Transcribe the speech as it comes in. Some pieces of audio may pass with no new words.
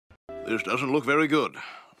This doesn't look very good.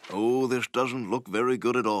 Oh, this doesn't look very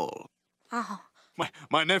good at all. Oh.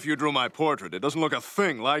 My nephew drew my portrait. It doesn't look a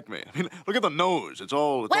thing like me. I mean, look at the nose. It's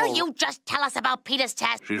all... You just tell us about Peter's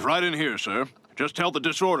test? She's right in here, sir. Just tell the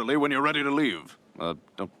disorderly when you're ready to leave.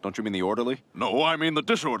 Don't you mean the orderly? No, I mean the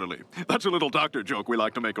disorderly. That's a little doctor joke we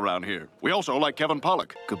like to make around here. We also like Kevin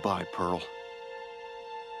Pollak. Goodbye, Pearl.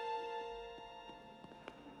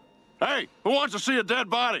 Hey, who wants to see a dead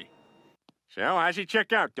body? So, how's he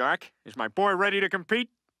check out, Doc? Is my boy ready to compete?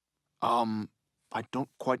 I don't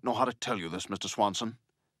quite know how to tell you this, Mr. Swanson.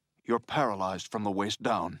 You're paralyzed from the waist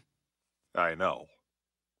down. I know.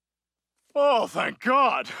 Oh, thank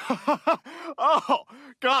God. Oh,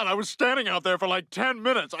 God, I was standing out there for like 10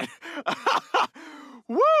 minutes.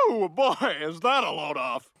 Woo, boy, is that a load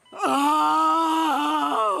off.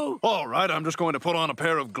 Oh! All right, I'm just going to put on a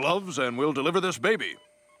pair of gloves and we'll deliver this baby.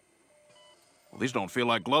 Well, these don't feel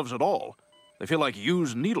like gloves at all. They feel like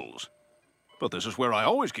used needles. But this is where I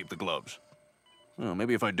always keep the gloves. Well,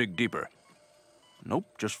 maybe if I dig deeper. Nope,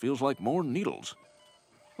 just feels like more needles.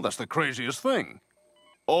 Well, that's the craziest thing.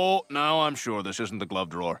 Oh, now I'm sure this isn't the glove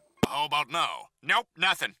drawer. How about now? Nope,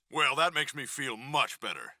 nothing. Well, that makes me feel much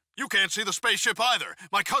better. You can't see the spaceship either.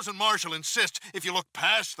 My cousin Marshall insists if you look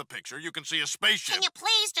past the picture, you can see a spaceship. Can you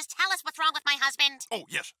please just tell us what's wrong with my husband? Oh,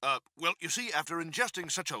 yes. Well, you see, after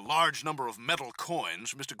ingesting such a large number of metal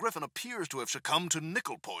coins, Mr. Griffin appears to have succumbed to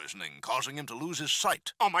nickel poisoning, causing him to lose his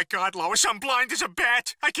sight. Oh, my God, Lois, I'm blind as a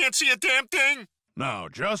bat. I can't see a damn thing. Now,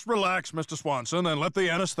 just relax, Mr. Swanson, and let the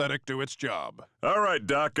anesthetic do its job. All right,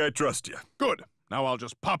 Doc, I trust you. Good. Now I'll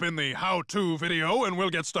just pop in the how-to video and we'll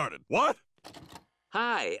get started. What?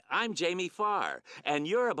 Hi, I'm Jamie Farr, and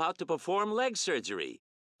you're about to perform leg surgery.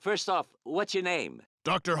 First off, what's your name?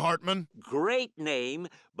 Dr. Hartman? Great name,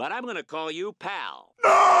 but I'm gonna call you Pal.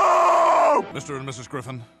 No! Mr. and Mrs.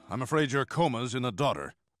 Griffin, I'm afraid your coma's in a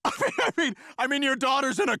daughter. I mean, your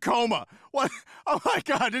daughter's in a coma. What? Oh, my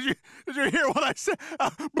God, did you hear what I said?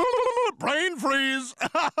 Brain freeze.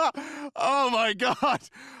 Oh, my God.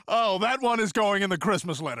 Oh, that one is going in the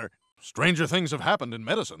Christmas letter. Stranger things have happened in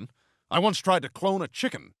medicine. I once tried to clone a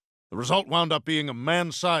chicken. The result wound up being a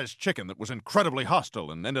man-sized chicken that was incredibly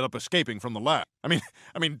hostile and ended up escaping from the lab. I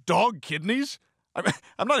mean, dog kidneys?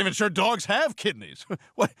 I'm not even sure dogs have kidneys.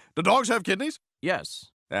 What? Do dogs have kidneys?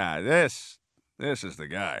 Yes. This is the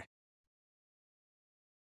guy.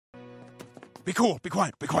 Be cool. Be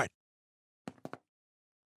quiet. Be quiet.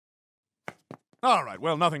 All right,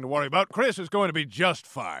 well, nothing to worry about. Chris is going to be just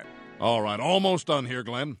fine. All right, almost done here,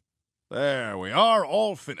 Glenn. There we are,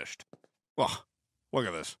 all finished. Oh, look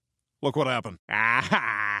at this. Look what happened.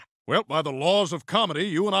 Well, by the laws of comedy,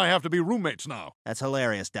 you and I have to be roommates now. That's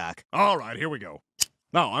hilarious, Doc. All right, here we go.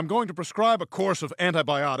 Now, I'm going to prescribe a course of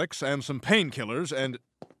antibiotics and some painkillers and...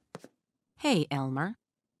 Hey, Elmer.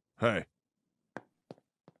 Hey.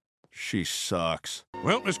 She sucks.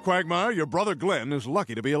 Well, Miss Quagmire, your brother Glenn is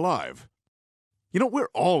lucky to be alive. You know, we're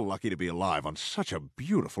all lucky to be alive on such a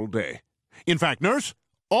beautiful day. In fact, nurse,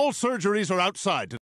 all surgeries are outside today.